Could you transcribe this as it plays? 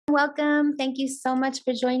Welcome. Thank you so much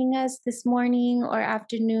for joining us this morning or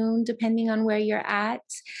afternoon, depending on where you're at,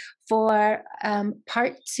 for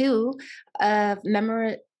part two of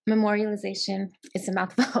memorialization. It's a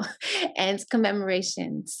mouthful, and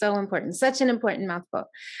commemoration. So important, such an important mouthful.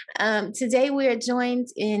 Today, we are joined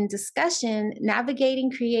in discussion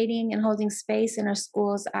navigating, creating, and holding space in our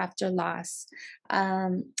schools after loss.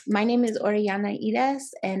 My name is Oriana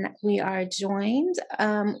Ides, and we are joined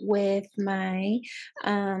with my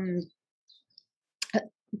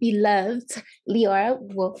beloved Leora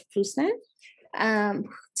Wolf-Prusen.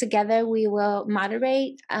 Together, we will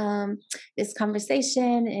moderate this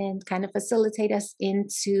conversation and kind of facilitate us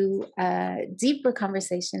into a deeper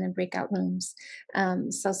conversation in breakout rooms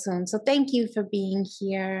so soon. So thank you for being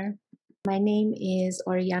here. My name is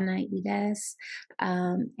Oriana Ides,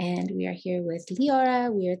 and we are here with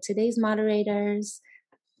Leora. We are today's moderators.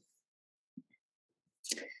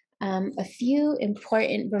 A few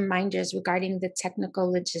important reminders regarding the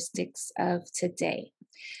technical logistics of today.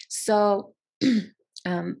 So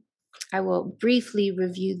I will briefly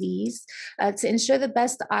review these. To ensure the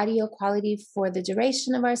best audio quality for the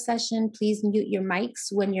duration of our session, please mute your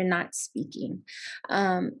mics when you're not speaking.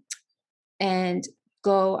 And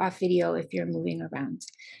go off video if you're moving around.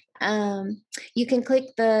 You can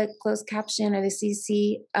click the closed caption or the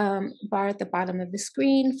CC bar at the bottom of the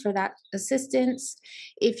screen for that assistance.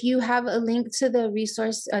 If you have a link to the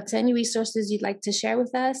resource, to any resources you'd like to share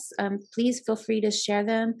with us, please feel free to share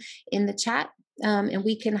them in the chat, and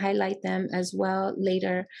we can highlight them as well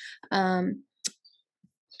later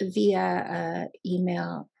via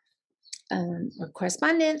email or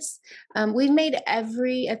correspondence. We've made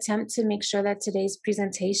every attempt to make sure that today's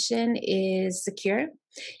presentation is secure.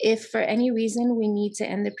 If for any reason we need to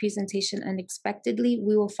end the presentation unexpectedly,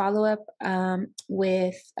 we will follow up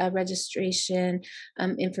with registration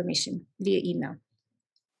information via email.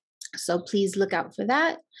 So please look out for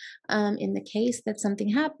that in the case that something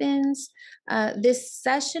happens. This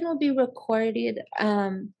session will be recorded,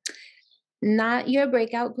 not your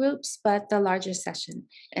breakout groups, but the larger session.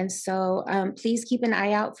 And so please keep an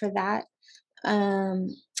eye out for that on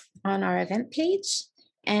our event page.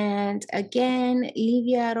 And again,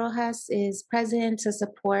 Livia Rojas is present to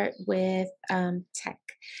support with tech.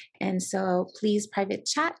 And so please private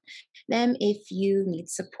chat them if you need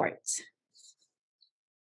support.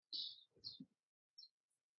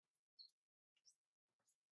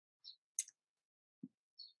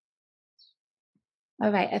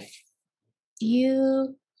 All right, a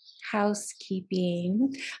few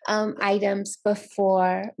housekeeping items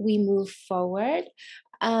before we move forward.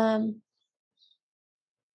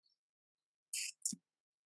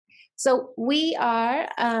 So we are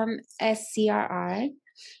SCRR.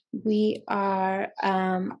 We are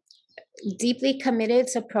deeply committed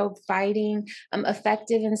to providing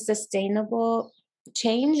effective and sustainable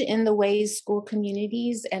change in the ways school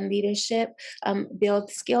communities and leadership build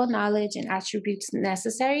skill, knowledge, and attributes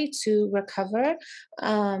necessary to recover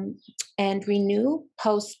and renew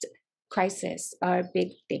post-crisis are big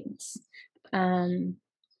things.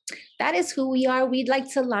 That is who we are. We'd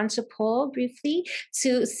like to launch a poll briefly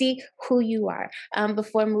to see who you are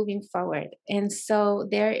before moving forward. And so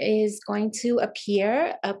there is going to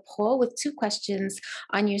appear a poll with 2 questions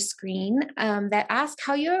on your screen that ask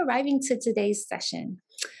how you're arriving to today's session.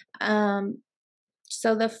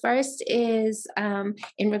 So the first is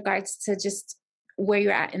in regards to just where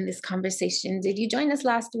you're at in this conversation. Did you join us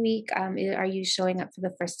last week? Are you showing up for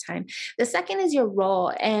the first time? The second is your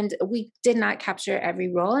role, and we did not capture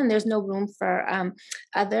every role, and there's no room for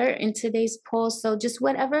other in today's poll. So just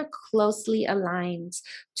whatever closely aligns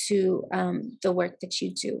to the work that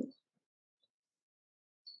you do.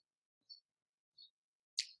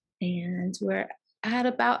 And we're at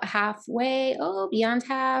about halfway, beyond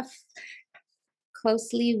half.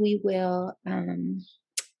 Closely, we will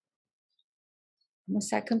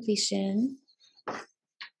almost at completion. All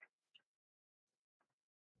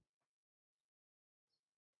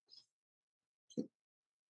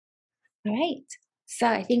right. So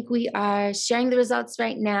I think we are sharing the results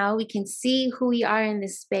right now. We can see who we are in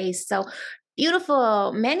this space. So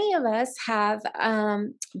beautiful. Many of us have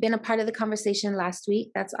been a part of the conversation last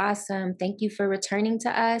week. That's awesome. Thank you for returning to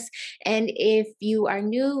us. And if you are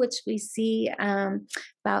new, which we see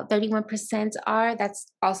about 31% are,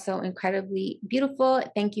 that's also incredibly beautiful.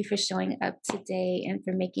 Thank you for showing up today and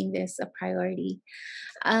for making this a priority.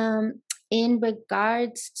 In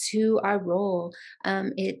regards to our role,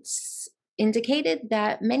 it's indicated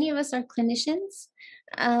that many of us are clinicians.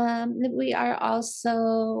 We are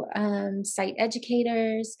also site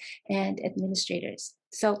educators and administrators.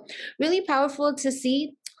 So really powerful to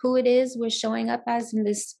see who it is we're showing up as in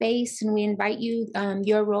this space, and we invite you.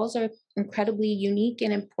 Your roles are incredibly unique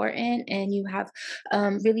and important, and you have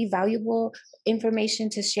really valuable information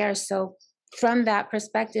to share. So, from that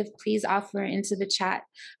perspective, please offer into the chat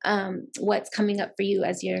what's coming up for you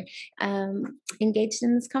as you're engaged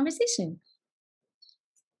in this conversation.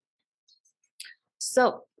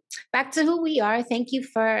 So, back to who we are. Thank you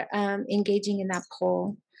for engaging in that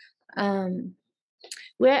poll. Um,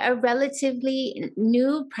 we're a relatively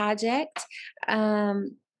new project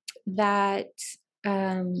that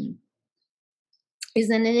um, is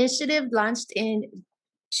an initiative launched in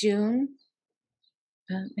June.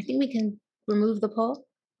 I think we can remove the poll.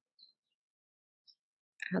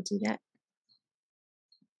 I'll do that.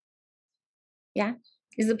 Yeah.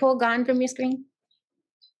 Is the poll gone from your screen?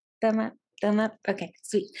 Thumb up, thumb up. Okay,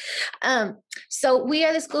 sweet. So we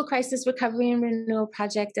are the School Crisis Recovery and Renewal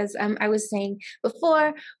Project. As I was saying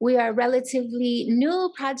before, we are a relatively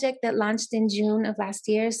new project that launched in June of last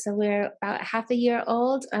year. So we're about half a year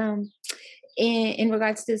old in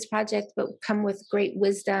regards to this project, but come with great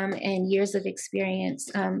wisdom and years of experience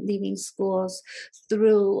leading schools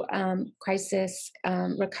through crisis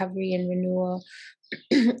recovery and renewal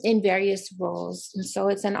in various roles. And so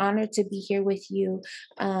it's an honor to be here with you.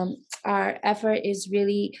 Our effort is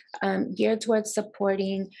really geared towards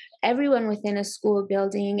supporting everyone within a school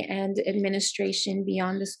building and administration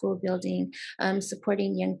beyond the school building,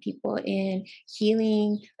 supporting young people in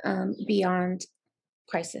healing beyond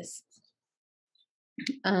crisis.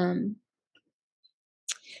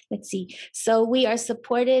 Let's see. So we are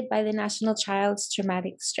supported by the National Child's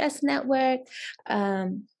Traumatic Stress Network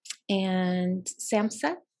and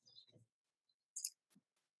SAMHSA.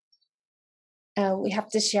 We have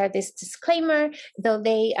to share this disclaimer. Though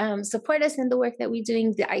they support us in the work that we're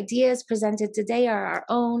doing, the ideas presented today are our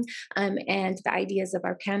own and the ideas of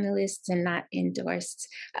our panelists and not endorsed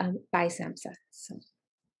by SAMHSA. So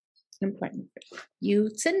important for you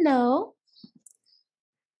to know.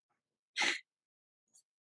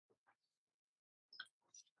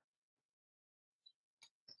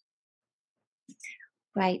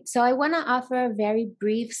 Right. So I want to offer a very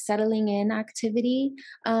brief settling in activity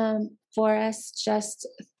for us, just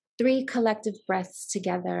 3 collective breaths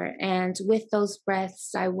together. And with those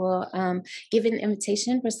breaths, I will give an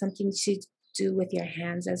invitation for something to do with your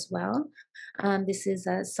hands as well. This is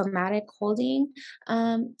a somatic holding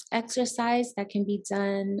exercise that can be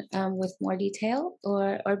done with more detail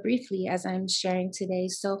or briefly as I'm sharing today.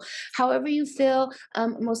 So however you feel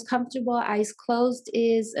most comfortable, eyes closed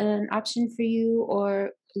is an option for you,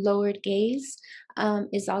 or lowered gaze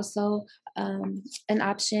is also an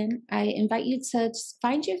option. I invite you to just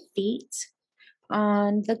find your feet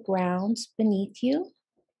on the ground beneath you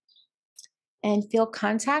and feel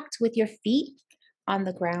contact with your feet on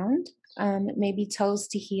the ground, maybe toes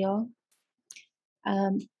to heel.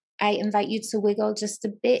 I invite you to wiggle just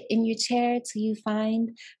a bit in your chair till you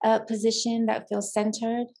find a position that feels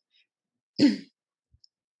centered,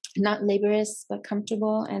 not laborious, but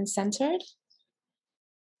comfortable and centered.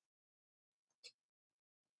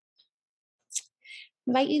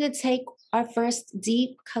 I invite you to take our first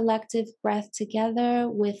deep collective breath together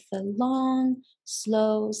with the long,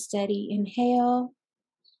 slow, steady inhale,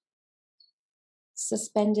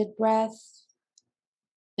 suspended breath,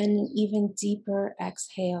 and an even deeper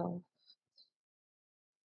exhale.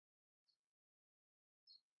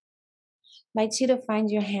 I invite you to find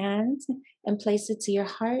your hand and place it to your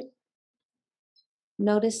heart.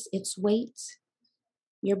 Notice its weight,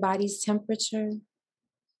 your body's temperature,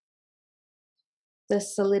 the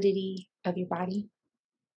solidity of your body.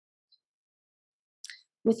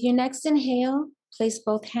 With your next inhale, place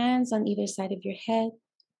both hands on either side of your head.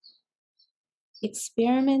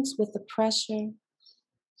 Experiment with the pressure.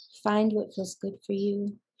 Find what feels good for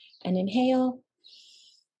you. And inhale.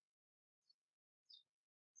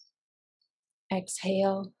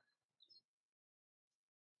 Exhale.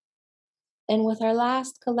 And with our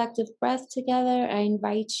last collective breath together, I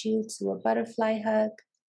invite you to a butterfly hug.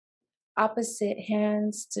 Opposite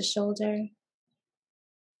hands to shoulder.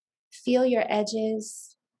 Feel your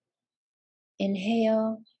edges.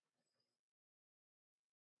 Inhale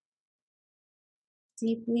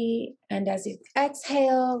deeply, and as you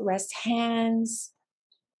exhale, rest hands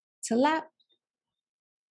to lap.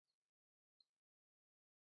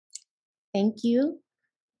 Thank you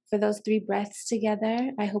for those 3 breaths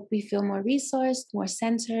together. I hope we feel more resourced, more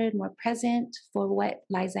centered, more present for what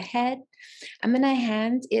lies ahead. I'm going to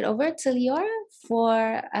hand it over to Leora for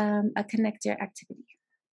a connector activity.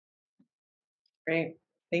 Great.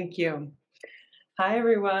 Thank you. Hi,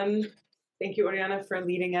 everyone. Thank you, Oriana, for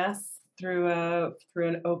leading us through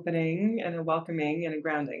an opening and a welcoming and a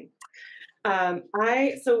grounding.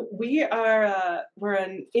 So we are we're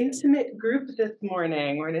an intimate group this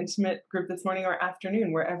morning. We're an intimate group this morning or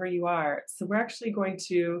afternoon, wherever you are. So we're actually going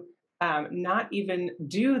to not even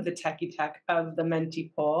do the techie tech of the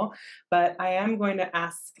Menti poll, but I am going to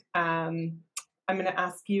ask. I'm going to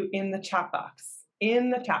ask you in the chat box.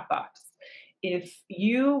 In the chat box, if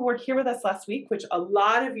you were here with us last week, which a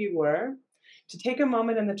lot of you were, to take a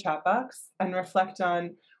moment in the chat box and reflect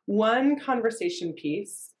on one conversation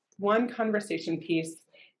piece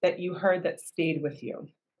that you heard that stayed with you.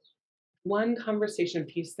 One conversation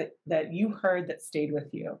piece that you heard that stayed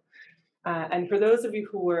with you. And for those of you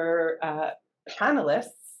who were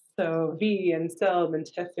panelists, so V and Sylv and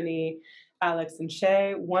Tiffany, Alex and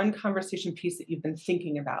Shay, one conversation piece that you've been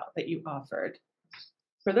thinking about that you offered.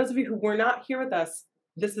 For those of you who were not here with us,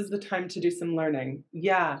 this is the time to do some learning.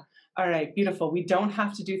 Yeah, all right, beautiful. We don't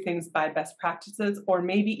have to do things by best practices, or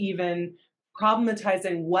maybe even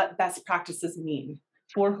problematizing what best practices mean.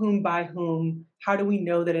 For whom, by whom, how do we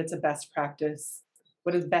know that it's a best practice?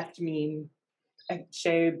 What does best mean?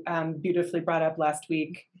 Shay beautifully brought up last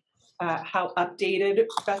week how updated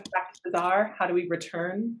best practices are. How do we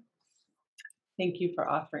return? Thank you for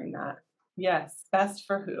offering that. Yes, best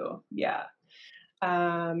for who? Yeah.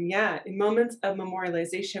 In moments of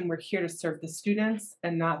memorialization, we're here to serve the students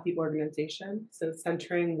and not the organization. So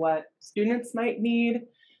centering what students might need.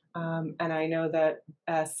 And I know that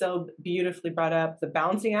Syl beautifully brought up the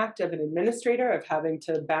balancing act of an administrator, of having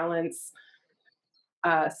to balance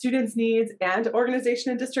students' needs and organization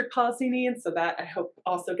and district policy needs. So that I hope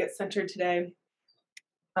also gets centered today.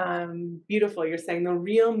 Beautiful. You're saying the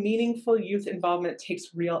real meaningful youth involvement takes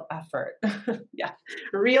real effort. Yeah,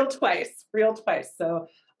 real twice. So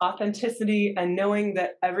authenticity and knowing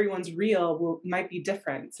that everyone's real might be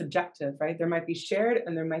different, subjective, right? There might be shared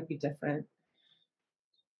and there might be different.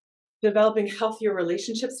 Developing healthier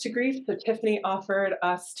relationships to grief. So Tiffany offered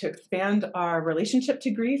us to expand our relationship to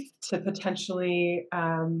grief to potentially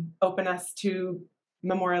open us to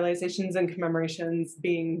memorializations and commemorations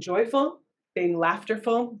being joyful, being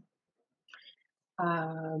laughterful.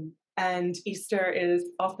 And Easter is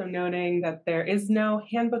also noting that there is no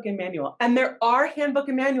handbook and manual. And there are handbook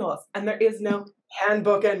and manuals, and there is no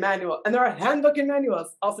handbook and manual. And there are handbook and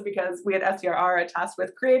manuals, also because we at SCRR are tasked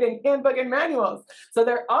with creating handbook and manuals. So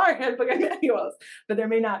there are handbook and manuals, but there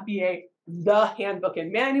may not be the handbook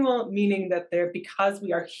and manual, meaning that because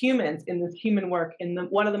we are humans in this human work, in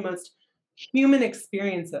one of the most human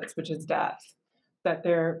experiences, which is death, that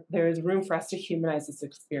there is room for us to humanize this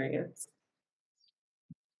experience.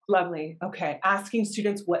 Lovely. Okay. Asking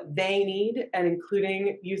students what they need and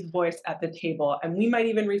including youth voice at the table. And we might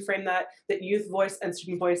even reframe that youth voice and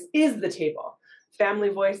student voice is the table. Family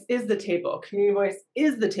voice is the table. Community voice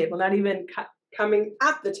is the table, not even coming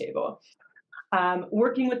at the table.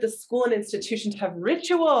 Working with the school and institution to have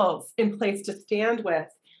rituals in place to stand with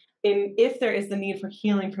if there is the need for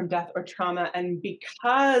healing from death or trauma. And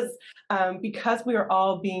because we are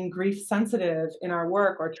all being grief sensitive in our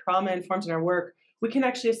work or trauma informed in our work, we can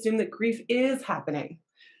actually assume that grief is happening.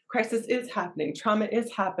 Crisis is happening, trauma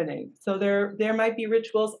is happening. So there might be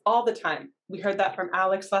rituals all the time. We heard that from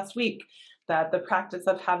Alex last week, that the practice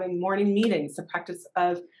of having morning meetings, the practice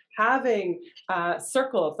of having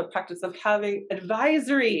circles, the practice of having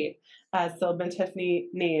advisory, as Sylv and Tiffany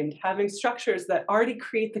named, having structures that already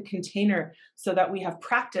create the container so that we have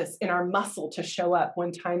practice in our muscle to show up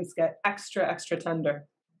when times get extra tender.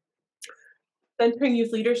 Centering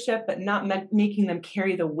youth leadership, but not making them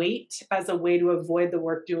carry the weight as a way to avoid the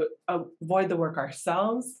work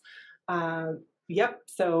ourselves.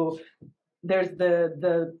 So there's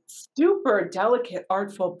the super delicate,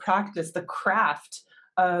 artful practice, the craft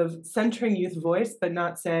of centering youth voice, but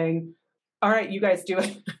not saying, all right, you guys do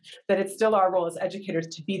it, that it's still our role as educators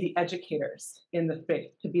to be the educators in the space,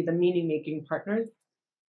 to be the meaning-making partners.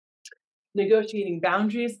 Negotiating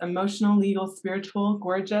boundaries, emotional, legal, spiritual,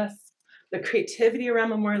 gorgeous. The creativity around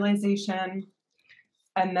memorialization.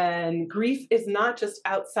 And then grief is not just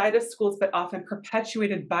outside of schools, but often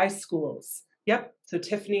perpetuated by schools. Yep, so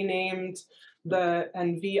Tiffany named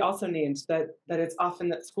and V also named that it's often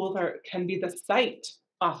that schools can be the site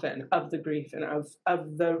often of the grief and of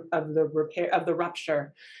the repair, of the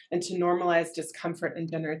rupture, and to normalize discomfort and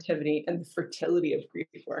generativity and the fertility of grief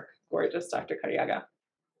work. Gorgeous, Dr. Cariaga.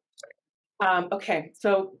 Okay,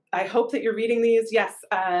 so I hope that you're reading these. Yes,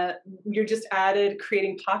 you just added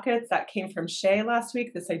creating pockets. That came from Shay last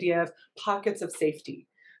week, this idea of pockets of safety.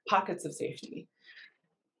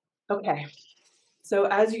 Okay. So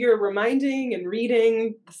as you're reminding and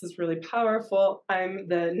reading, this is really powerful.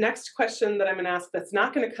 The next question that I'm going to ask that's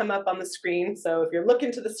not going to come up on the screen. So if you're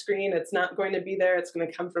looking to the screen, it's not going to be there. It's going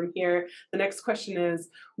to come from here. The next question is,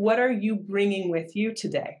 what are you bringing with you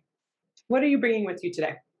today? What are you bringing with you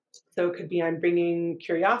today? So it could be I'm bringing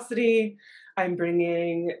curiosity. I'm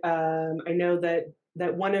bringing. I know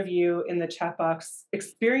that one of you in the chat box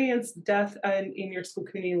experienced death in your school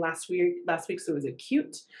community last week. So it was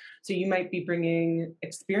acute. So you might be bringing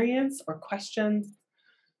experience or questions.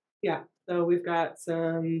 Yeah. So we've got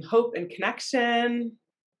some hope and connection.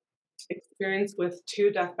 Experience with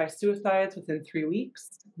 2 death by suicides within 3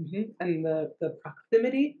 weeks, and the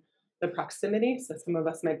proximity. The proximity. So some of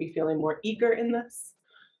us might be feeling more eager in this.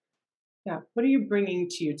 Yeah. What are you bringing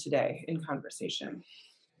to you today in conversation?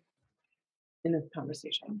 In this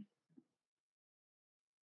conversation.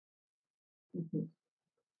 Mhm.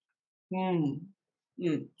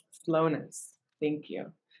 Mm. Slowness. Thank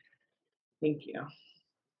you. Thank you.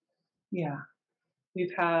 Yeah.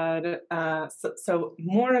 We've had, so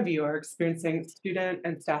more of you are experiencing student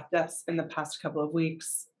and staff deaths in the past couple of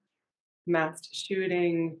weeks. Mass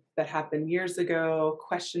shooting that happened years ago,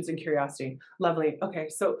 questions and curiosity. Lovely. Okay,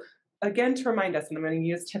 so again, to remind us, and I'm going to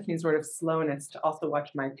use Tiffany's word of slowness to also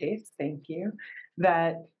watch my pace. Thank you.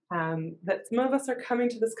 That some of us are coming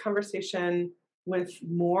to this conversation with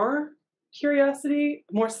more curiosity,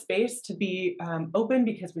 more space to be open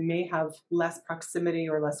because we may have less proximity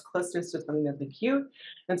or less closeness to something that's acute.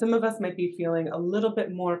 And some of us might be feeling a little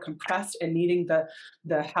bit more compressed and needing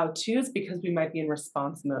the how-tos because we might be in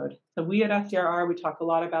response mode. So we at SCRR, we talk a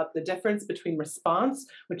lot about the difference between response,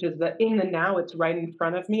 which is the in the now, it's right in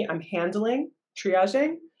front of me, I'm handling,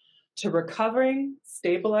 triaging, to recovering,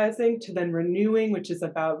 stabilizing, to then renewing, which is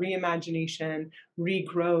about reimagination,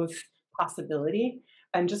 regrowth, possibility.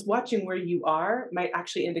 And just watching where you are might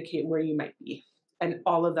actually indicate where you might be. And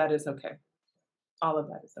all of that is okay. All of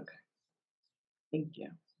that is okay. Thank you.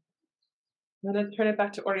 I'm going to turn it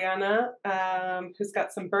back to Oriana, who's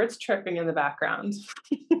got some birds chirping in the background.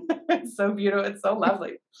 It's so beautiful. It's so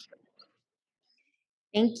lovely.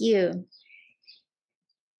 Thank you.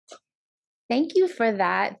 Thank you for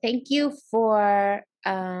that. Thank you for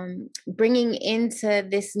bringing into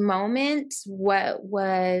this moment what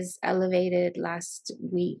was elevated last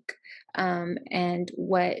week, and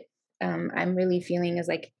what I'm really feeling is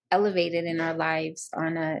like elevated in our lives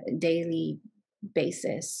on a daily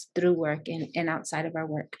basis through work and outside of our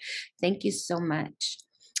work. Thank you so much.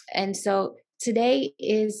 And so today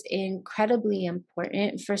is incredibly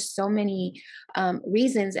important for so many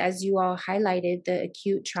reasons, as you all highlighted, the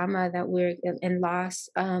acute trauma that we're and loss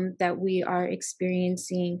that we are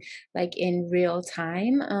experiencing, like in real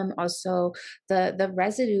time. Also, the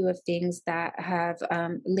residue of things that have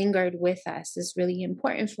lingered with us is really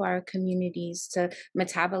important for our communities to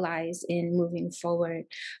metabolize in moving forward,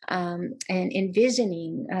 and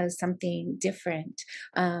envisioning something different.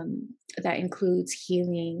 That includes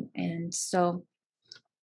healing. And so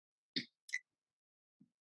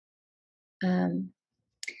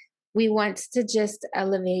we want to just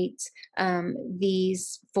elevate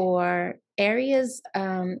these 4 areas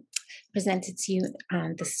presented to you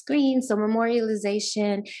on the screen. So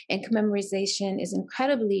memorialization and commemorization is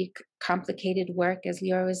incredibly complicated work, as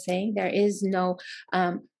Leora was saying. There is no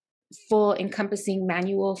full encompassing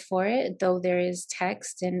manual for it, though there is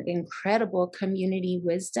text and incredible community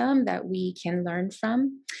wisdom that we can learn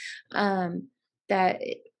from. That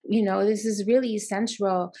this is really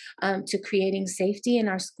central to creating safety in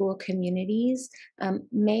our school communities.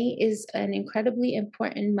 May is an incredibly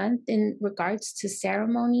important month in regards to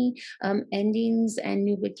ceremony, endings and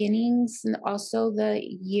new beginnings, and also the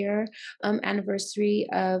year anniversary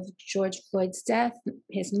of George Floyd's death,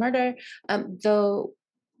 his murder, though.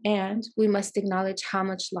 And we must acknowledge how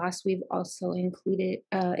much loss we've also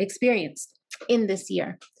experienced in this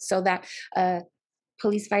year, so that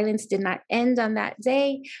police violence did not end on that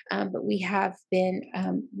day, but we have been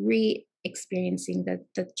re-experiencing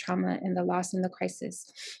the trauma and the loss and the crisis,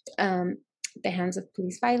 the hands of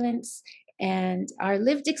police violence. And our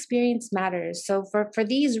lived experience matters. So for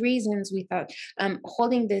these reasons, we thought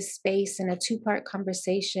holding this space in a 2-part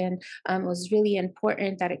conversation was really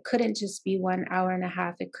important, that it couldn't just be 1 hour and a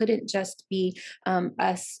half. It couldn't just be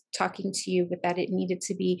us talking to you, but that it needed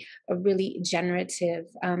to be a really generative,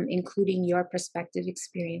 including your perspective,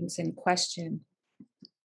 experience, and question.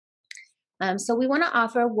 So we want to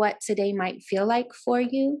offer what today might feel like for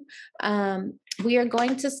you. We are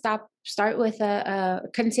going to stop start with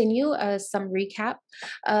continue some recap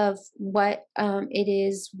of what it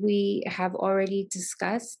is we have already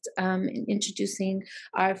discussed, in introducing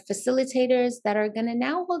our facilitators that are going to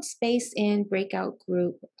now hold space in breakout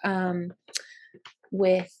group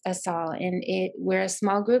with us all. And we're a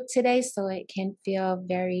small group today, so it can feel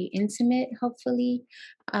very intimate, hopefully.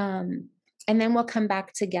 And then we'll come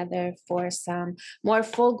back together for some more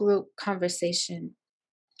full group conversation.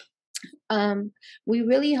 We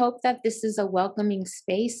really hope that this is a welcoming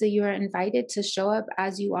space. So you are invited to show up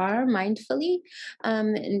as you are mindfully,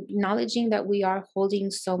 acknowledging that we are holding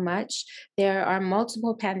so much. There are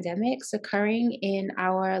multiple pandemics occurring in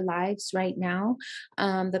our lives right now,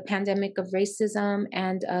 the pandemic of racism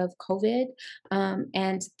and of COVID,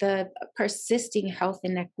 and the persisting health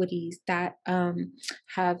inequities that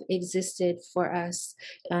have existed for us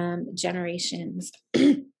generations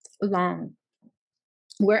long.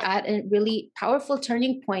 We're at a really powerful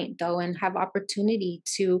turning point, though, and have opportunity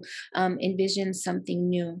to envision something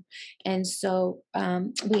new. And so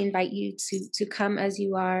we invite you to come as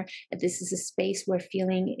you are. This is a space where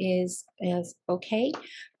feeling is okay.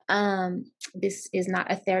 This is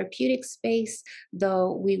not a therapeutic space,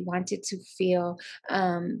 though we wanted to feel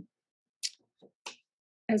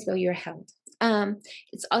as though you're held.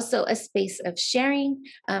 It's also a space of sharing.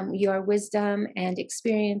 Your wisdom and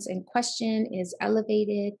experience and question is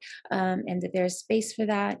elevated, and that there's space for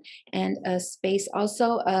that, and a space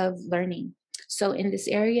also of learning. So in this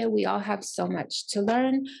area, we all have so much to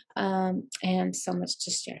learn, and so much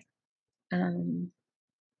to share.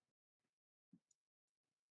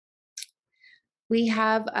 We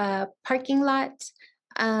have a parking lot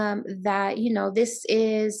that, this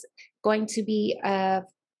is going to be a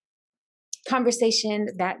conversation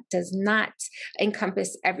that does not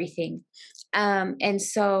encompass everything. And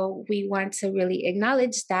so we want to really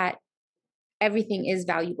acknowledge that everything is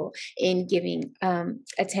valuable in giving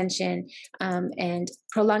attention and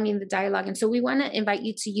prolonging the dialogue. And so we want to invite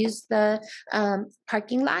you to use the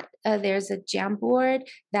parking lot. There's a Jamboard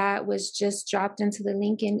that was just dropped into the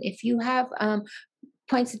link. And if you have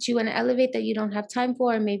points that you want to elevate that you don't have time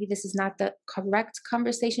for, or maybe this is not the correct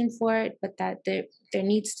conversation for it, but that there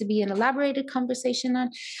needs to be an elaborated conversation on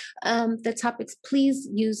the topics, please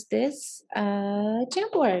use this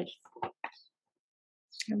Jamboard.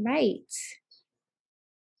 All right.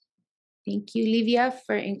 Thank you, Livia,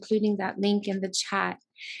 for including that link in the chat.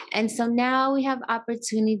 And so now we have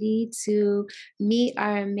opportunity to meet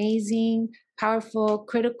our amazing, powerful,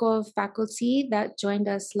 critical faculty that joined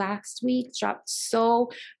us last week, dropped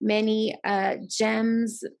so many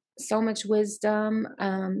gems, so much wisdom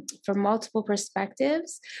from multiple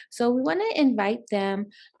perspectives. So we want to invite them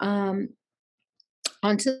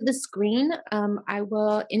onto the screen. I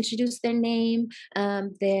will introduce their name,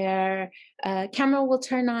 their camera will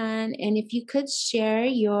turn on, and if you could share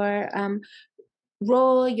your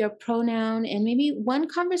role, your pronoun, and maybe one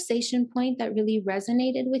conversation point that really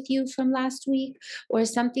resonated with you from last week, or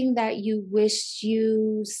something that you wish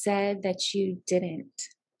you said that you didn't.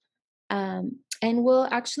 And we'll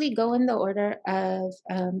actually go in the order of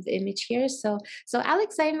the image here. So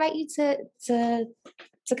Alex, I invite you to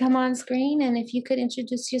come on screen, and if you could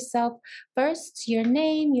introduce yourself first, your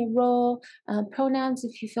name, your role, pronouns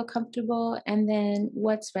if you feel comfortable, and then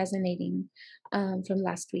what's resonating from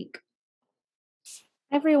last week.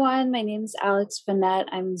 Hi everyone, my name is Alex Finette.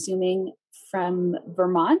 I'm Zooming from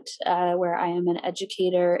Vermont, where I am an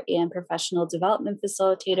educator and professional development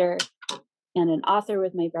facilitator and an author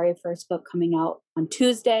with my very first book coming out on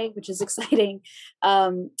Tuesday, which is exciting.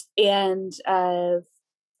 And I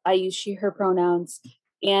use she, her pronouns.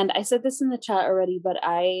 And I said this in the chat already, but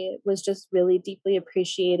I was just really deeply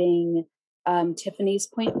appreciating Tiffany's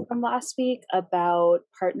point from last week about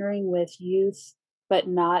partnering with youth, but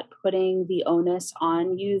not putting the onus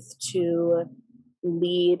on youth to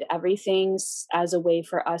lead everything as a way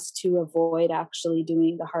for us to avoid actually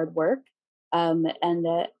doing the hard work. And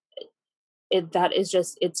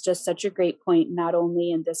it's just such a great point, not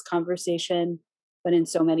only in this conversation, but in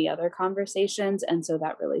so many other conversations. And so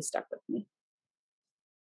that really stuck with me.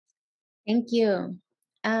 Thank you.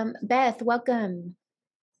 Beth, welcome.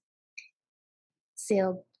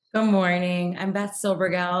 Sil. Good morning. I'm Beth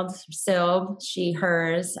Silbergeld, Silb, she,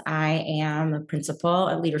 hers. I am a principal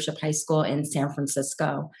at Leadership High School in San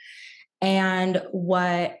Francisco. And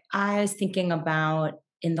what I was thinking about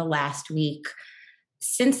in the last week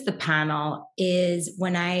since the panel is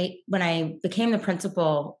when I became the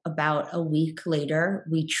principal about a week later,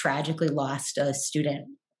 we tragically lost a student.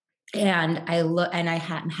 And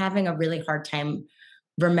I'm having a really hard time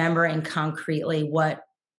remembering concretely what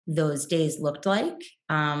those days looked like,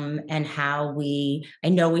 and how I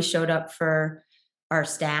know we showed up for our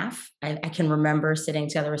staff. I can remember sitting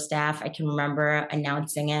together with staff. I can remember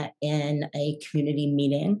announcing it in a community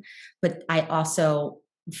meeting, but I also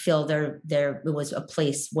feel there was a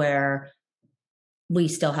place where we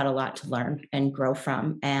still had a lot to learn and grow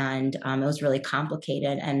from, and it was really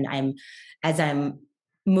complicated. And as I'm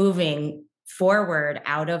moving forward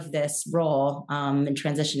out of this role, and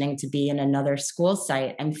transitioning to be in another school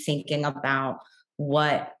site, I'm thinking about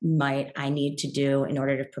what might I need to do in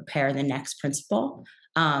order to prepare the next principal,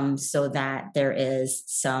 so that there is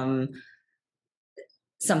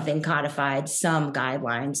something codified, some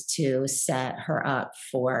guidelines to set her up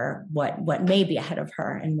for what may be ahead of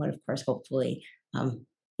her, and what, of course, hopefully,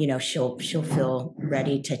 she'll feel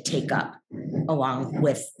ready to take up along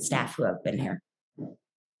with staff who have been here.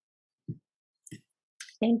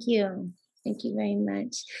 Thank you. Thank you very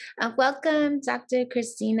much. Welcome, Dr.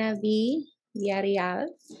 Christina V. Villarreal.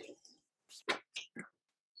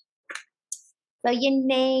 So your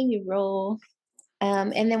name, your role,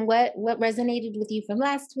 and then what resonated with you from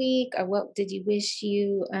last week, or what did you wish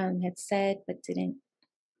you had said but didn't?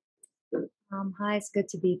 Hi, it's good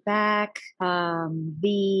to be back.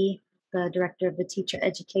 The director of the Teacher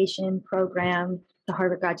Education Program, the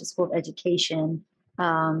Harvard Graduate School of Education,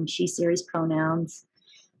 she, series pronouns.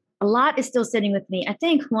 A lot is still sitting with me. I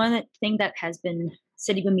think one thing that has been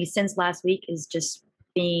sitting with me since last week is just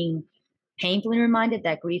being painfully reminded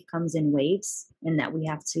that grief comes in waves and that we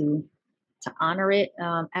have to honor it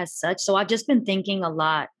as such. So I've just been thinking a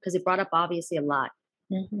lot, because it brought up obviously a lot,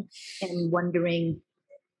 and wondering,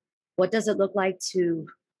 what does it look like to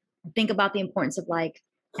think about the importance of like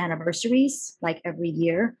anniversaries, like every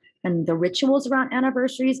year, and the rituals around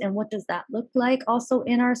anniversaries, and what does that look like also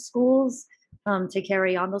in our schools, to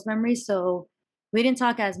carry on those memories. So we didn't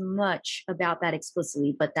talk as much about that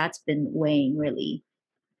explicitly, but that's been weighing really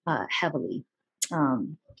heavily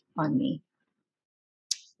on me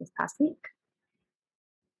this past week.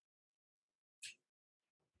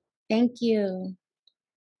 Thank you.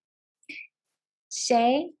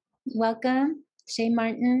 Shay, welcome. Shay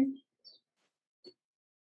Martin.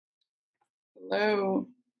 Hello.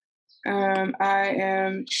 I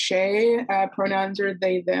am Shay. Pronouns are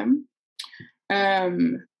they, them. I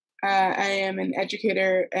am an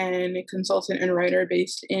educator and a consultant and writer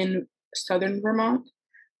based in Southern Vermont.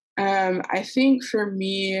 I think for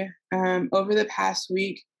me, over the past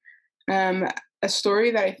week, a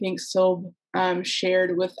story that I think Sylb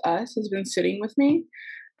shared with us has been sitting with me.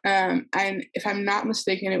 And if I'm not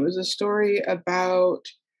mistaken, it was a story about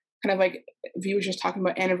kind of like, V was just talking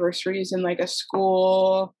about anniversaries and like a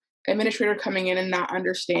school administrator coming in and not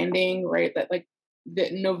understanding, right, that like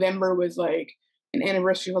that November was like an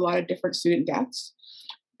anniversary of a lot of different student deaths.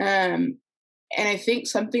 And I think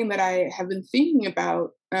something that I have been thinking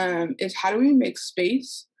about is, how do we make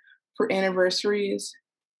space for anniversaries?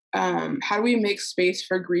 How do we make space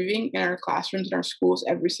for grieving in our classrooms and our schools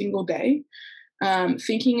every single day?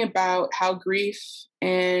 Thinking about how grief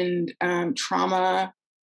and trauma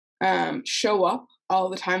show up all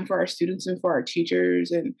the time for our students and for our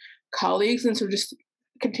teachers and colleagues. And so just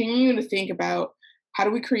continuing to think about, how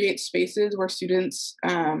do we create spaces where students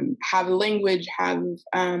have language, have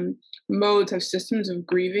modes, have systems of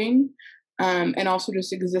grieving, and also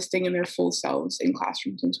just existing in their full selves in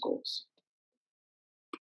classrooms and schools.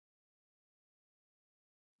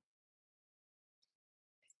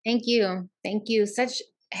 Thank you. Thank you. Such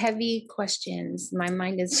heavy questions. My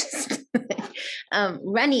mind is just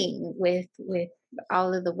running with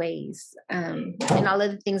all of the ways and all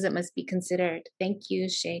of the things that must be considered. Thank you,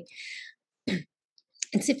 Shay.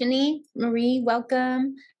 And Tiffany Marie,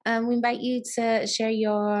 welcome. We invite you to share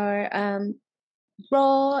your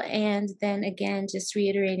role, and then again, just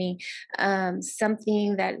reiterating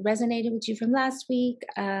something that resonated with you from last week,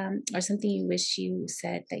 or something you wish you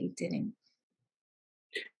said that you didn't.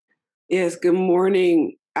 Yes, good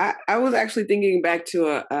morning. I was actually thinking back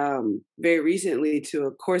to very recently to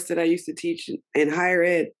a course that I used to teach in higher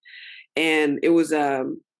ed, and it was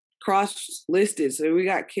cross-listed. So we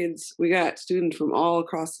got students from all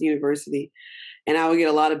across the university, and I would get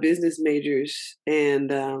a lot of business majors.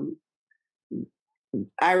 And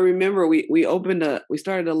I remember we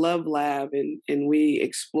started a love lab, and we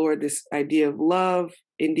explored this idea of love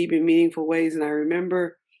in deep and meaningful ways. And I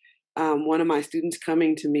remember one of my students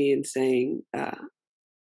coming to me and saying,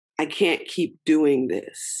 I can't keep doing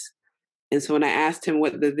this. And so when I asked him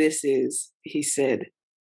what the this is, he said,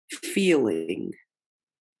 feeling.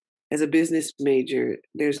 As a business major,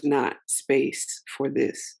 there's not space for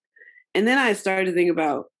this. And then I started to think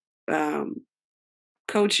about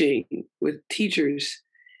coaching with teachers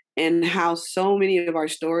and how so many of our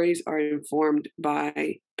stories are informed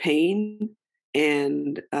by pain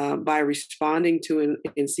and by responding to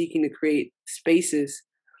and seeking to create spaces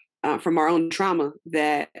from our own trauma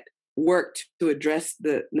that work to address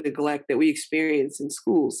the neglect that we experience in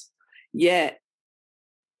schools. Yet,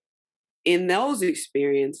 in those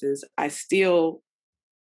experiences, I still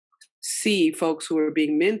see folks who are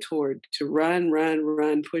being mentored to run,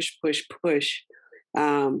 push,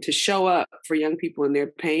 to show up for young people in their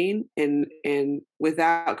pain and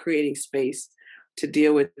without creating space to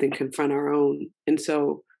deal with and confront our own. And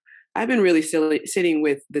so I've been really sitting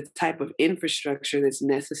with the type of infrastructure that's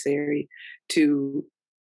necessary to,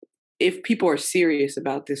 if people are serious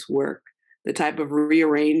about this work, the type of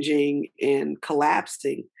rearranging and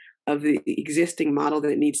collapsing of the existing model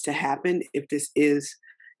that needs to happen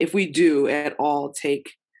if we do at all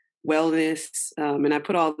take wellness, and I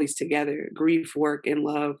put all these together, grief, work, and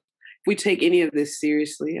love. If we take any of this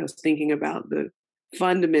seriously, I was thinking about the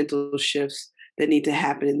fundamental shifts that need to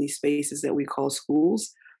happen in these spaces that we call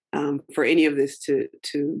schools, for any of this to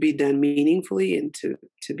be done meaningfully and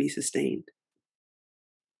to be sustained.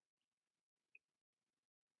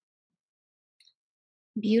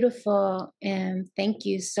 Beautiful. And thank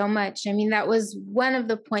you so much. I mean, that was one of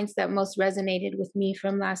the points that most resonated with me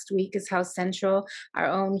from last week, is how central our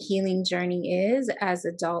own healing journey is as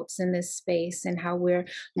adults in this space, and how we're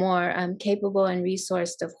more capable and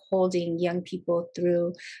resourced of holding young people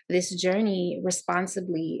through this journey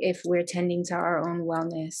responsibly if we're tending to our own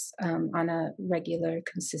wellness on a regular,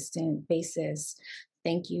 consistent basis.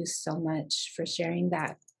 Thank you so much for sharing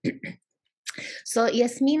that. So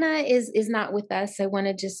Yasmina is not with us. I want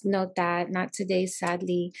to just note that, not today,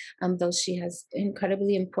 sadly, though she has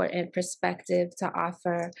incredibly important perspective to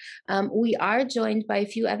offer. We are joined by a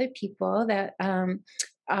few other people that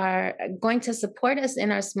are going to support us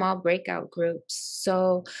in our small breakout groups.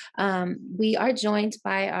 So we are joined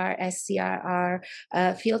by our SCRR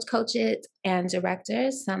field coaches and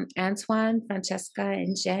directors. Antoine, Francesca,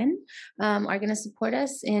 and Jen are going to support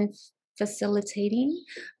us in facilitating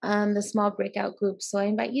the small breakout group. So I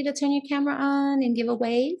invite you to turn your camera on and give a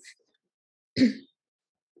wave.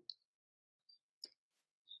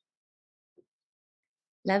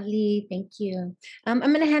 Lovely, thank you. I'm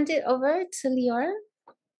going to hand it over to Leora.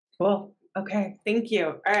 Cool. Okay, thank you.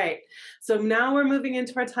 All right. So now we're moving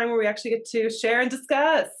into our time where we actually get to share and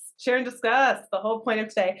discuss. Share and discuss, the whole point of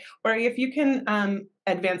today. Or if you can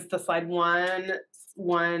advance the slide one.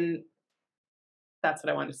 That's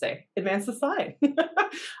what I wanted to say. Advance the slide.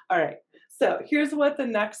 All right. So here's what the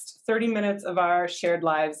next 30 minutes of our shared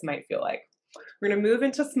lives might feel like. We're going to move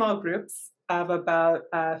into small groups of about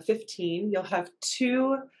 15. You'll have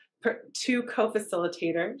two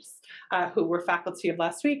co-facilitators who were faculty of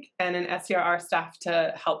last week, and an SCRR staff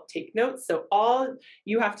to help take notes. So all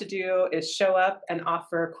you have to do is show up and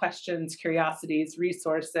offer questions, curiosities,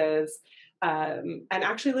 resources, and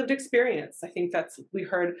actually lived experience. I think we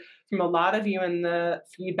heard from a lot of you in the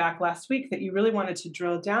feedback last week that you really wanted to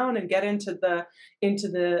drill down and get into the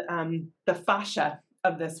fascia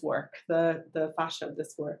of this work, the fascia of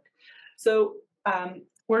this work. So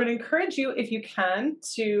we're going to encourage you, if you can,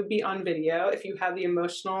 to be on video if you have the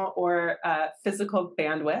emotional or physical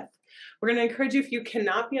bandwidth. We're going to encourage you, if you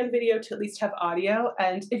cannot be on video, to at least have audio.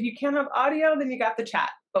 And if you can't have audio, then you got the chat.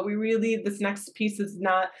 But this next piece is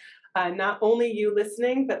not only you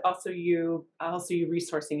listening, but also you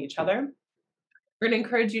resourcing each other. We're going to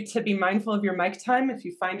encourage you to be mindful of your mic time. If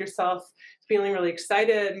you find yourself feeling really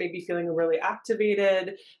excited, maybe feeling really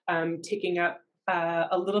activated, taking up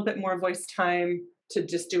a little bit more voice time, to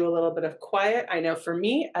just do a little bit of quiet. I know for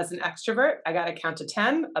me, as an extrovert, I got to count to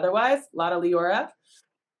 10. Otherwise, a lot of Leora.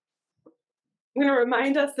 I'm going to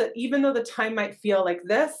remind us that even though the time might feel like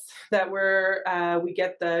this, that we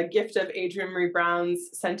get the gift of Adrienne Marie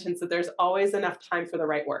Brown's sentence that there's always enough time for the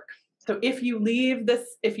right work. So if you leave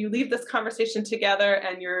this conversation together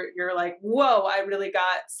and you're like, whoa, I really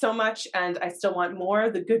got so much and I still want more,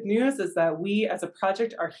 the good news is that we as a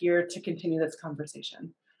project are here to continue this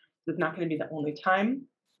conversation. It's not going to be the only time.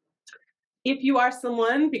 If you are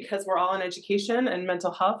someone, because we're all in education and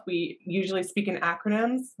mental health, we usually speak in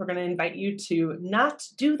acronyms. We're going to invite you to not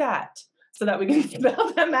do that so that we can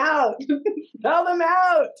spell them out. Spell them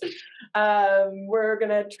out. We're going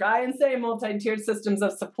to try and say multi-tiered systems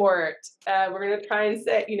of support. We're going to try and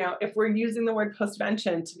say, if we're using the word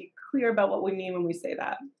postvention, to be clear about what we mean when we say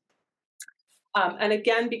that. And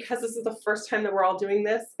again, because this is the first time that we're all doing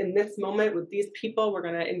this in this moment with these people, we're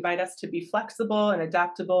going to invite us to be flexible and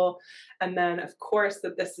adaptable. And then, of course,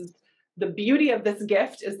 that this is the beauty of this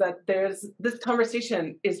gift is that this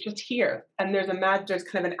conversation is just here, and there's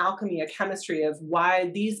kind of an alchemy, a chemistry of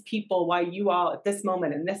why these people, why you all at this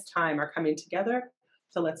moment and this time are coming together.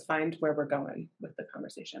 So let's find where we're going with the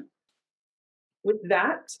conversation. With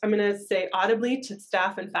that, I'm going to say audibly to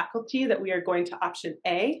staff and faculty that we are going to option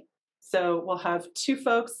A. So we'll have two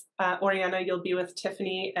folks. Oriana, you'll be with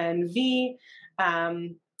Tiffany and V.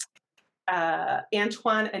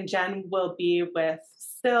 Antoine and Jen will be with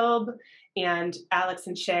Silb, and Alex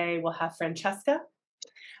and Shay will have Francesca.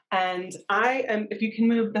 And I am, if you can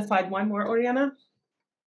move the slide one more, Oriana.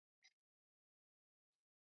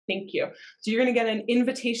 Thank you. So you're going to get an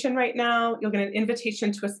invitation right now. You'll get an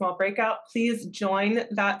invitation to a small breakout. Please join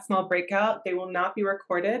that small breakout. They will not be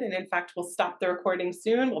recorded. And in fact, we'll stop the recording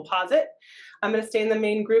soon. We'll pause it. I'm going to stay in the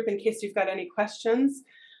main group in case you've got any questions.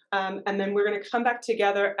 And then we're going to come back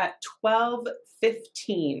together at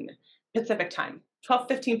 12:15 Pacific time,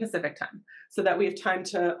 12:15 Pacific time, so that we have time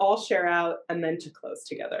to all share out and then to close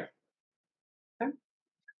together. Okay.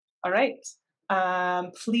 All right.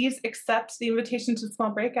 Please accept the invitation to the small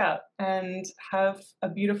breakout and have a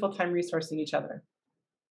beautiful time resourcing each other.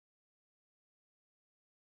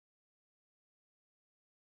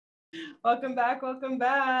 Welcome back. Welcome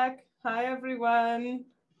back. Hi, everyone.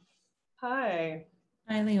 Hi.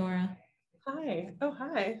 Hi, Leora. Hi. Oh,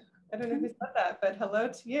 hi. I don't know who said that, but hello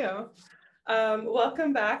to you.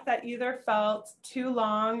 Welcome back. That either felt too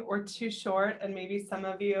long or too short, and maybe some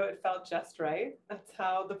of you it felt just right. That's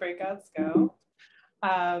how the breakouts go.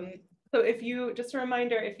 So if you, just a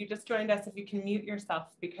reminder, if you just joined us, if you can mute yourself,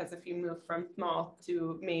 because if you move from small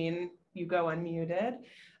to main, you go unmuted.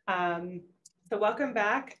 So welcome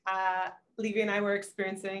back. Levy and I were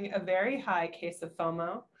experiencing a very high case of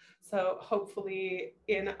FOMO. So hopefully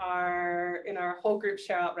in our whole group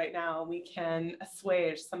share out right now, we can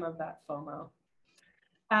assuage some of that FOMO.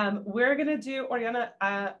 We're gonna do, Oriana,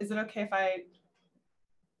 is it okay if I,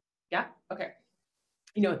 yeah, okay.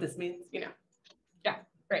 You know what this means, you know. Yeah,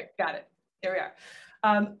 great, got it, there we are.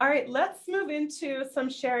 All right, let's move into some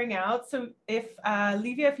sharing out. So if,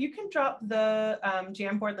 Livia, if you can drop the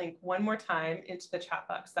Jamboard link one more time into the chat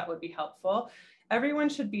box, that would be helpful. Everyone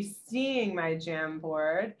should be seeing my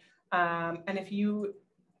Jamboard. And if you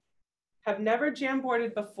have never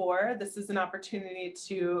Jamboarded before, this is an opportunity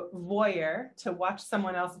to voyeur, to watch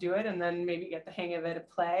someone else do it and then maybe get the hang of it at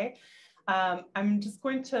play. I'm just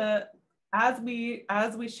going to, as we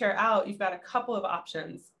share out, you've got a couple of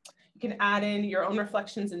options. You can add in your own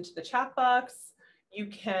reflections into the chat box. You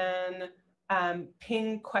can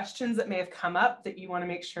ping questions that may have come up that you want to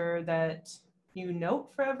make sure that you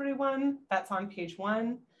note for everyone. That's on page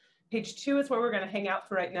 1. Page 2 is where we're going to hang out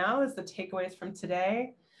for right now, is the takeaways from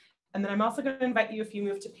today. And then I'm also going to invite you, if you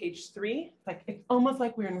move to page 3, like it's almost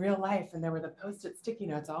like we're in real life and there were the Post-it sticky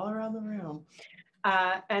notes all around the room.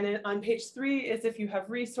 And then on page 3 is if you have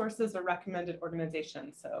resources or recommended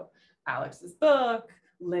organizations. So Alex's book,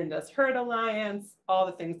 Linda's Herd Alliance, all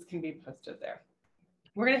the things can be posted there.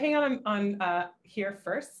 We're going to hang out on here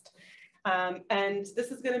first. And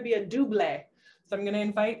this is going to be a double. So I'm going to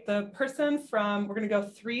invite the person from, we're going to go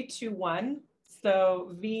 3, 2, 1.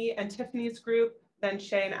 So V and Tiffany's group, then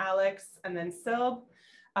Shay and Alex, and then Silb.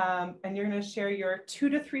 And you're going to share your 2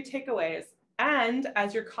 to 3 takeaways. And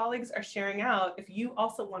as your colleagues are sharing out, if you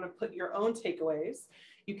also want to put your own takeaways,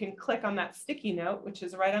 you can click on that sticky note, which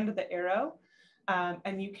is right under the arrow.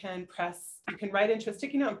 And you can write into a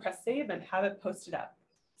sticky note and press save and have it posted up.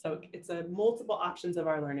 So it's a multiple options of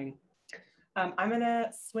our learning. I'm going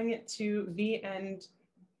to swing it to V and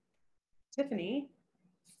Tiffany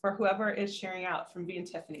for whoever is sharing out from V and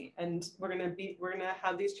Tiffany. And we're going to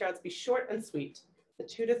have these shareouts be short and sweet. The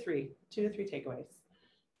 2 to 3 takeaways.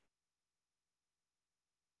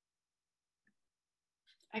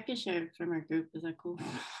 I can share from our group. Is that cool?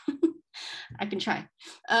 I can try.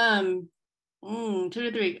 2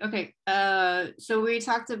 to 3. Okay. So we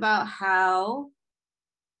talked about how,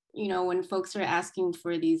 you know, when folks are asking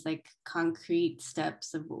for these like concrete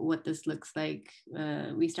steps of what this looks like,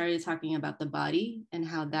 we started talking about the body and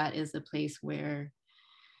how that is a place where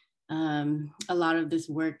a lot of this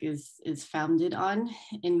work is founded on.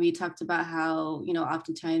 And we talked about how, you know,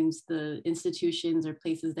 oftentimes the institutions or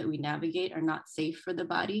places that we navigate are not safe for the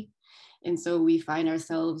body. And so we find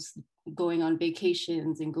ourselves going on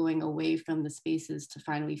vacations and going away from the spaces to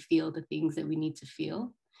finally feel the things that we need to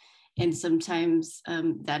feel. And sometimes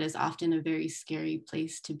that is often a very scary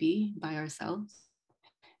place to be by ourselves.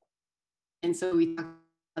 And so we talk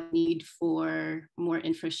about the need for more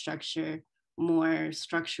infrastructure, more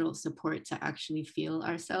structural support to actually feel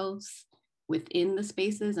ourselves within the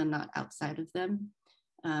spaces and not outside of them.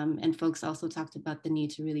 And folks also talked about the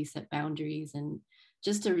need to really set boundaries and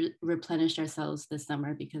just to replenish ourselves this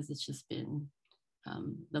summer, because it's just been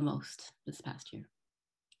the most this past year.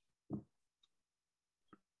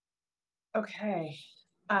 Okay,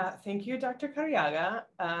 thank you, Dr. Cariaga.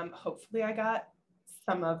 Hopefully I got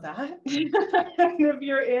some of that. And if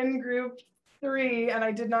you're in group 3 and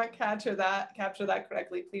I did not capture that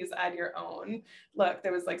correctly, please add your own. Look,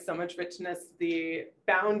 there was like so much richness, the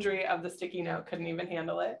boundary of the sticky note couldn't even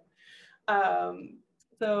handle it.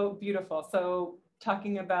 So beautiful. So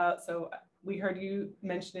talking about, so we heard you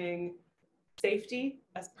mentioning safety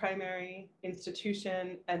as primary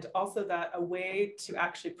institution, and also that a way to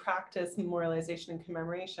actually practice memorialization and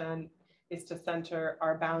commemoration is to center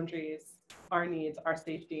our boundaries, our needs, our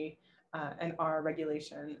safety, and our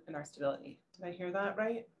regulation and our stability. Did I hear that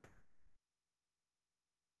right?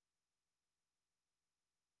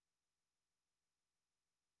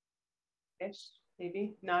 Ish,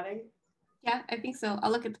 maybe, nodding? Yeah, I think so.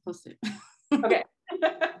 I'll look at the post-it. Okay.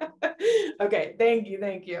 Okay, thank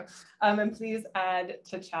you. And please add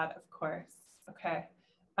to chat, of course. Okay.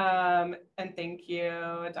 And thank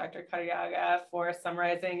you, Dr. Cariaga, for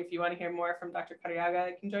summarizing. If you want to hear more from Dr. Cariaga,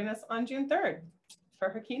 you can join us on June 3rd for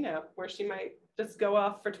her keynote, where she might just go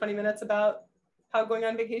off for 20 minutes about how going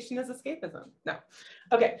on vacation is escapism. No.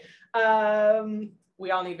 Okay. We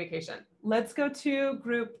all need vacation. Let's go to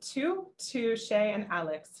group 2, to Shay and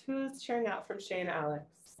Alex. Who's sharing out from Shay and Alex?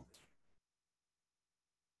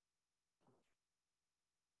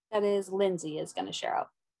 That is Lindsay is going to share out.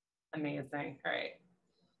 Amazing. All right.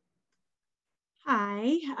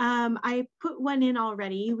 Hi, I put one in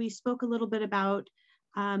already. We spoke a little bit about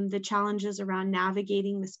the challenges around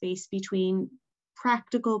navigating the space between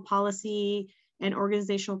practical policy and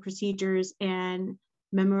organizational procedures and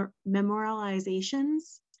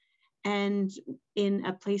memorializations. And in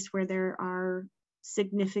a place where there are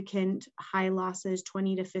significant high losses,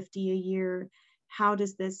 20 to 50 a year, how do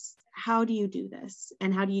you do this?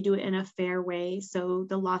 And how do you do it in a fair way? So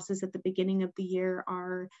the losses at the beginning of the year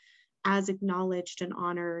are as acknowledged and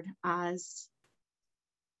honored as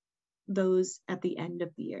those at the end of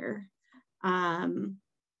the year.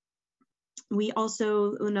 We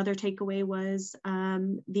also, another takeaway was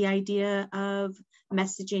the idea of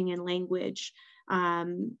messaging and language,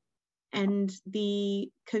 and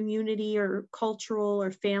the community or cultural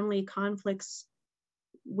or family conflicts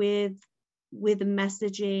with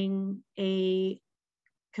messaging a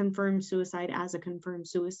confirmed suicide as a confirmed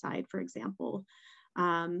suicide, for example.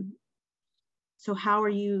 So how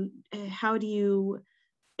do you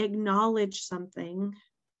acknowledge something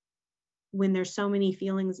when there's so many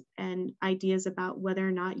feelings and ideas about whether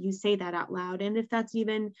or not you say that out loud, and if that's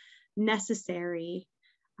even necessary,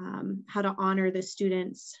 how to honor the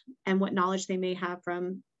students and what knowledge they may have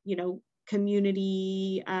from,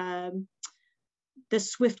 community, the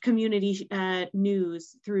swift community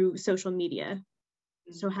news through social media.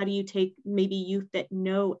 So how do you take maybe youth that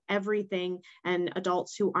know everything and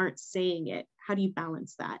adults who aren't saying it? How do you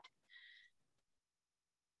balance that?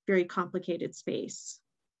 Very complicated space.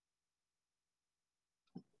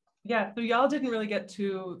 Yeah, so y'all didn't really get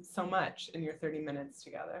to so much in your 30 minutes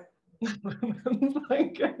together.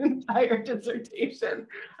 Like an entire dissertation.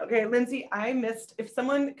 Okay, Lindsay, I missed, if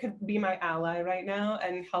someone could be my ally right now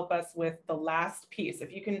and help us with the last piece,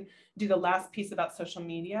 if you can do the last piece about social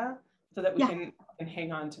media so that we can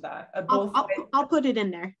hang on to that. I'll put it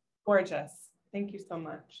in there. Gorgeous. Thank you so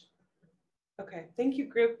much. Okay, thank you,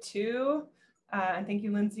 group 2. And thank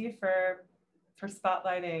you, Lindsay, for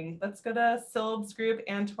spotlighting. Let's go to Sylb's group,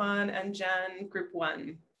 Antoine and Jen, group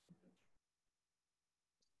 1.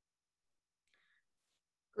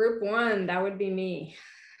 Group 1, that would be me.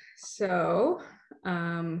 So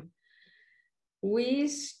we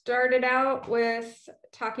started out with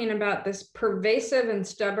talking about this pervasive and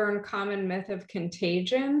stubborn common myth of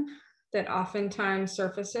contagion that oftentimes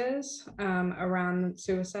surfaces around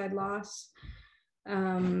suicide loss,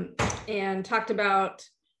 and talked about,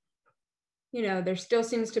 there still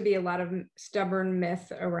seems to be a lot of stubborn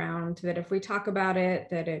myth around that if we talk about it,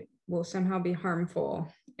 that it will somehow be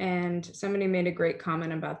harmful. And somebody made a great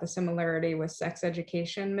comment about the similarity with sex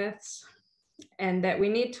education myths, and that we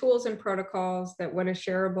need tools and protocols, that what is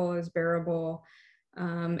shareable is bearable.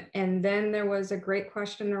 And then there was a great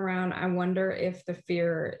question around, I wonder if the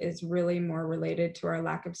fear is really more related to our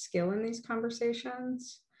lack of skill in these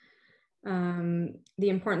conversations. The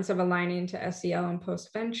importance of aligning to SEL and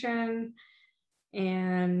postvention,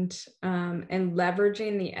 and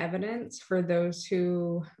leveraging the evidence for those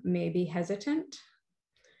who may be hesitant,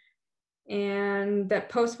 and that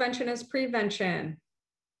postvention is prevention.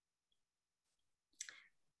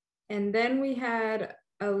 And then we had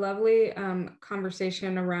a lovely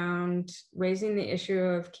conversation around raising the issue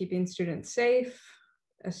of keeping students safe,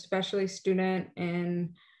 especially student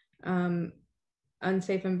in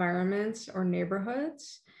unsafe environments or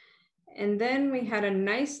neighborhoods. And then we had a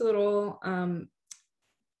nice little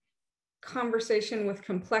conversation with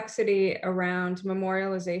complexity around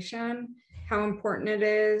memorialization, how important it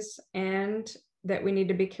is, and that we need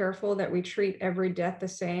to be careful that we treat every death the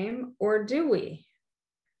same, or do we?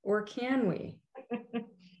 Or can we?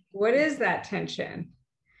 What is that tension?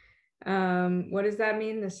 What does that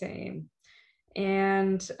mean, the same?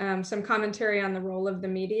 And some commentary on the role of the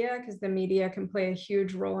media, because the media can play a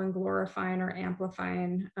huge role in glorifying or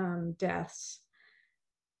amplifying deaths.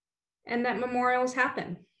 And that memorials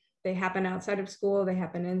happen. They happen outside of school, they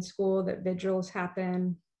happen in school, that vigils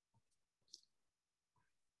happen.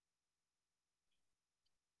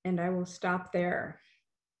 And I will stop there.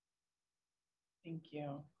 Thank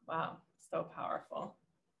you. Wow, so powerful.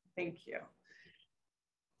 Thank you.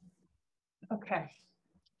 Okay.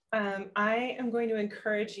 I am going to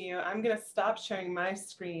encourage you, I'm going to stop sharing my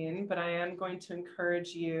screen, but I am going to encourage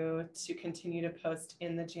you to continue to post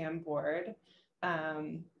in the Jamboard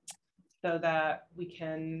so that we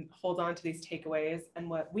can hold on to these takeaways. And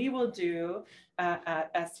what we will do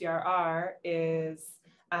at SCRR is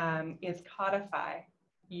codify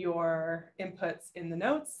your inputs in the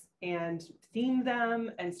notes and theme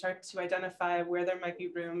them and start to identify where there might be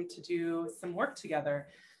room to do some work together.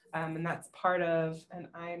 And that's part of, and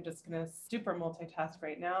I am just gonna super multitask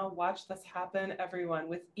right now. Watch this happen, everyone,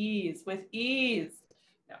 with ease, with ease.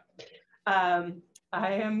 No.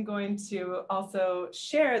 I am going to also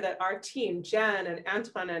share that our team, Jen and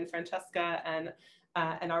Antoine and Francesca and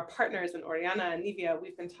our partners in Oriana and Livia,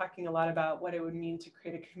 we've been talking a lot about what it would mean to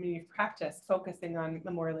create a community of practice focusing on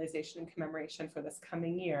memorialization and commemoration for this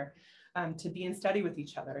coming year, to be in study with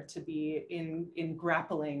each other, to be in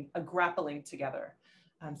grappling together.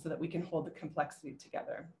 So that we can hold the complexity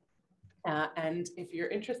together. And if you're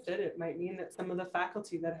interested, it might mean that some of the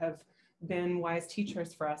faculty that have been wise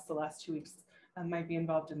teachers for us the last 2 weeks might be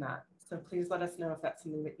involved in that. So please let us know if that's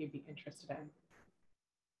something that you'd be interested in.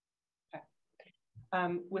 Okay.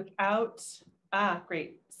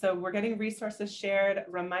 Great. So we're getting resources shared.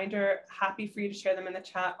 Reminder, happy for you to share them in the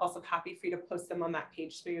chat. Also happy for you to post them on that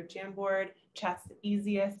page 3 of Jamboard. Chat's the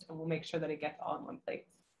easiest, and we'll make sure that it gets all in one place.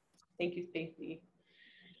 Thank you, Stacey.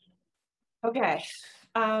 Okay,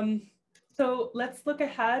 so let's look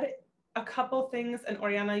ahead. A couple things, and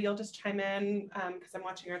Oriana, you'll just chime in because I'm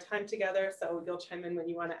watching our time together, so you'll chime in when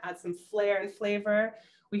you want to add some flair and flavor.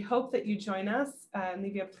 We hope that you join us.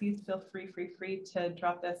 Livia, please feel free to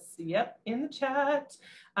drop this, in the chat.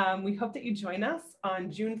 We hope that you join us on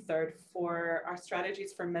June 3rd for our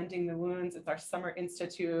strategies for mending the wounds. It's our Summer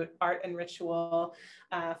Institute Art and Ritual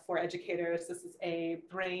for educators. This is a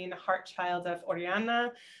brain heart child of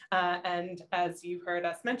Oriana. And as you heard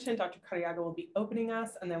us mention, Dr. Cariaga will be opening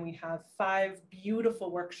us, and then we have 5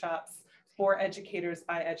 beautiful workshops for educators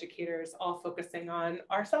by educators, all focusing on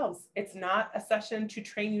ourselves. It's not a session to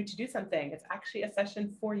train you to do something. It's actually a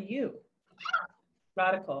session for you.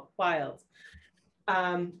 Radical, wild.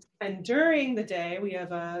 And during the day, we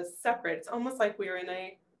have a separate, it's almost like we were in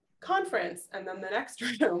a conference, and then the next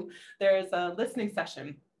room, there's a listening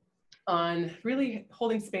session on really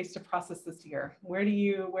holding space to process this year. Where are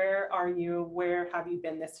you, where have you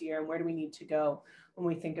been this year, and where do we need to go when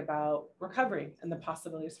we think about recovery and the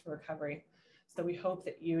possibilities for recovery? So we hope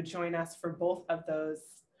that you join us for both of those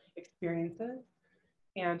experiences.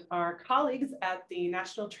 And our colleagues at the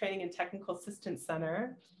National Training and Technical Assistance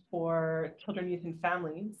Center for Children, Youth, and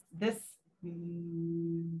Families this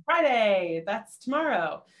Friday, that's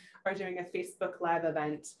tomorrow, are doing a Facebook Live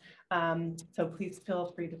event. So please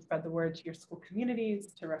feel free to spread the word to your school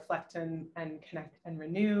communities, to reflect and connect and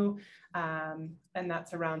renew. And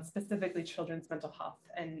that's around specifically children's mental health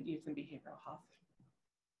and youth and behavioral health.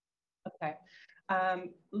 Okay.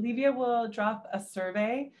 Livia will drop a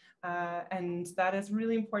survey, and that is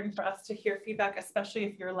really important for us to hear feedback, especially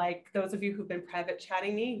if you're like those of you who've been private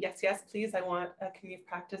chatting me. Yes, please, I want a community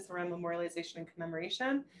practice around memorialization and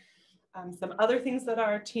commemoration. Some other things that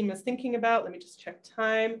our team is thinking about, let me just check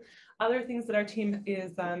time. Other things that our team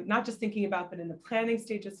is not just thinking about, but in the planning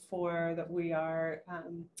stages for, that we are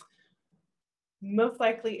most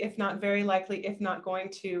likely, if not very likely, if not going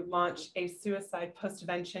to launch a suicide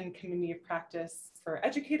post-intervention community of practice for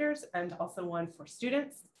educators, and also one for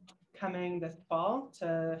students coming this fall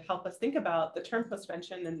to help us think about the term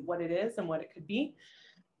post-intervention and what it is and what it could be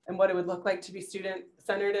and what it would look like to be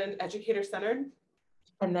student-centered and educator-centered.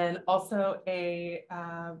 And then also a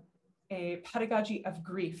pedagogy of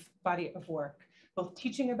grief body of work both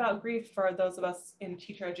teaching about grief for those of us in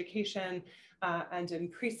teacher education and in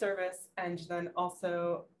pre-service, and then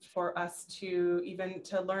also for us to even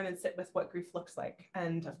to learn and sit with what grief looks like.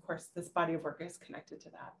 And of course, this body of work is connected to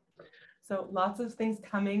that. So lots of things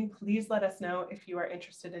coming. Please let us know if you are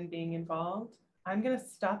interested in being involved. I'm going to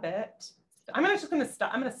stop it. I'm going to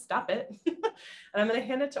stop it. And I'm going to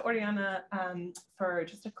hand it to Oriana for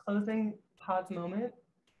just a closing pause moment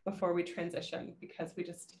before we transition, because we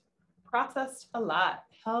just processed a lot,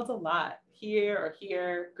 held a lot here or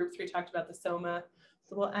here. Group 3 talked about the soma.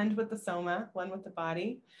 So we'll end with the soma, one with the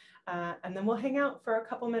body. And then we'll hang out for a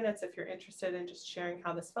couple minutes if you're interested in just sharing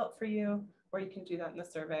how this felt for you, or you can do that in the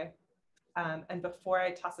survey. And before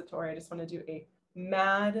I toss it to Ori, I just want to do a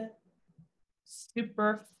mad,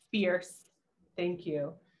 super fierce thank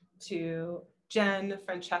you to Jen,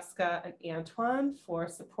 Francesca, and Antoine for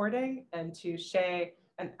supporting, and to Shay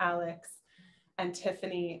and Alex and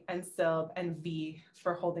Tiffany and Silb and V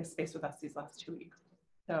for holding space with us these last 2 weeks.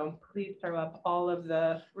 So please throw up all of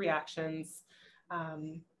the reactions.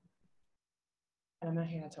 And I'm going to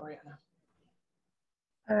hand it to Oriana.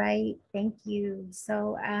 All right, thank you.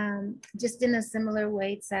 So just in a similar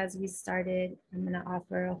way to as we started, I'm gonna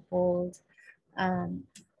offer a hold,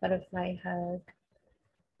 butterfly hug.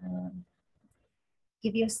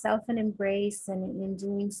 Give yourself an embrace, and in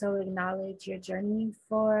doing so, acknowledge your journey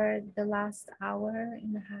for the last hour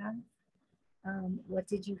and a half. What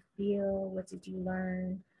did you feel? What did you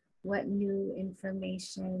learn? What new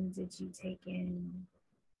information did you take in?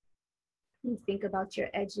 You think about your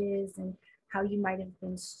edges and how you might have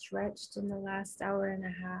been stretched in the last hour and a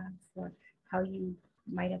half, or how you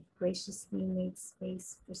might have graciously made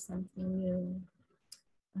space for something new.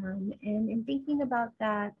 And in thinking about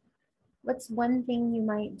that, what's one thing you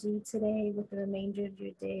might do today with the remainder of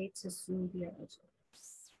your day to soothe your edges?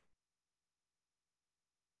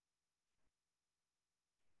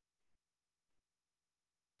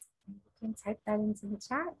 You can type that into the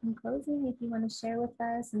chat in closing if you want to share with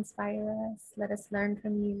us, inspire us, let us learn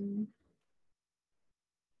from you.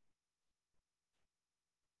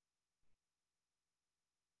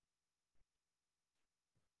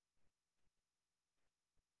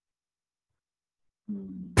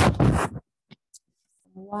 Some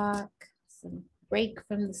walk, some break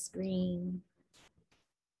from the screen.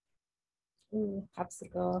 Ooh,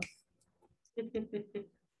 popsicle.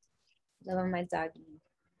 Love my doggy.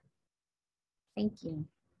 Thank you.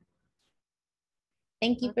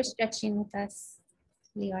 Thank you for stretching with us,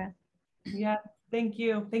 Leora. Yeah, thank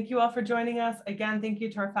you. Thank you all for joining us. Again, thank you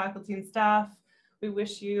to our faculty and staff. We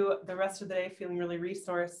wish you the rest of the day feeling really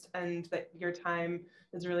resourced, and that your time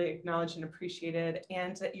is really acknowledged and appreciated,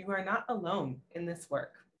 and that you are not alone in this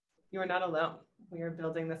work. You are not alone. We are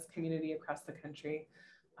building this community across the country,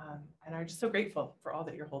 and are just so grateful for all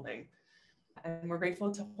that you're holding. And we're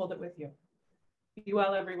grateful to hold it with you. Be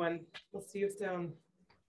well, everyone. We'll see you soon.